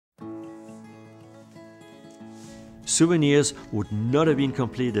Souvenirs would not have been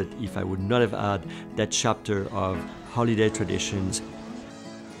completed if I would not have had that chapter of holiday traditions.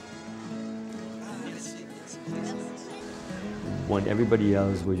 When everybody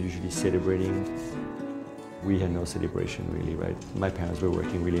else was usually celebrating, we had no celebration really, right? My parents were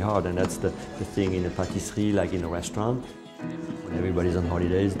working really hard, and that's the thing in a patisserie, like in a restaurant. When everybody's on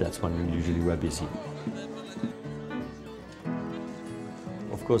holidays, that's when usually we're busy.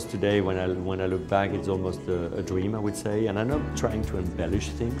 Of course, today when I look back, it's almost a dream, I would say, and I'm not trying to embellish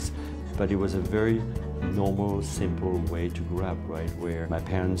things, but it was a very normal, simple way to grow up, right? Where my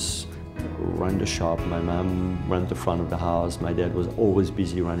parents run the shop, my mom ran the front of the house, my dad was always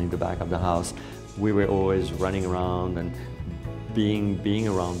busy running the back of the house. We were always running around and being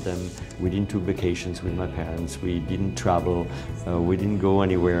around them. We didn't take vacations with my parents, we didn't travel, we didn't go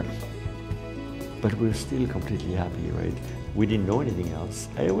anywhere, but we were still completely happy, right? We didn't know anything else.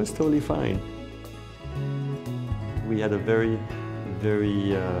 It was totally fine. We had a great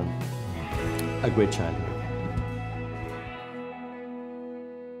childhood.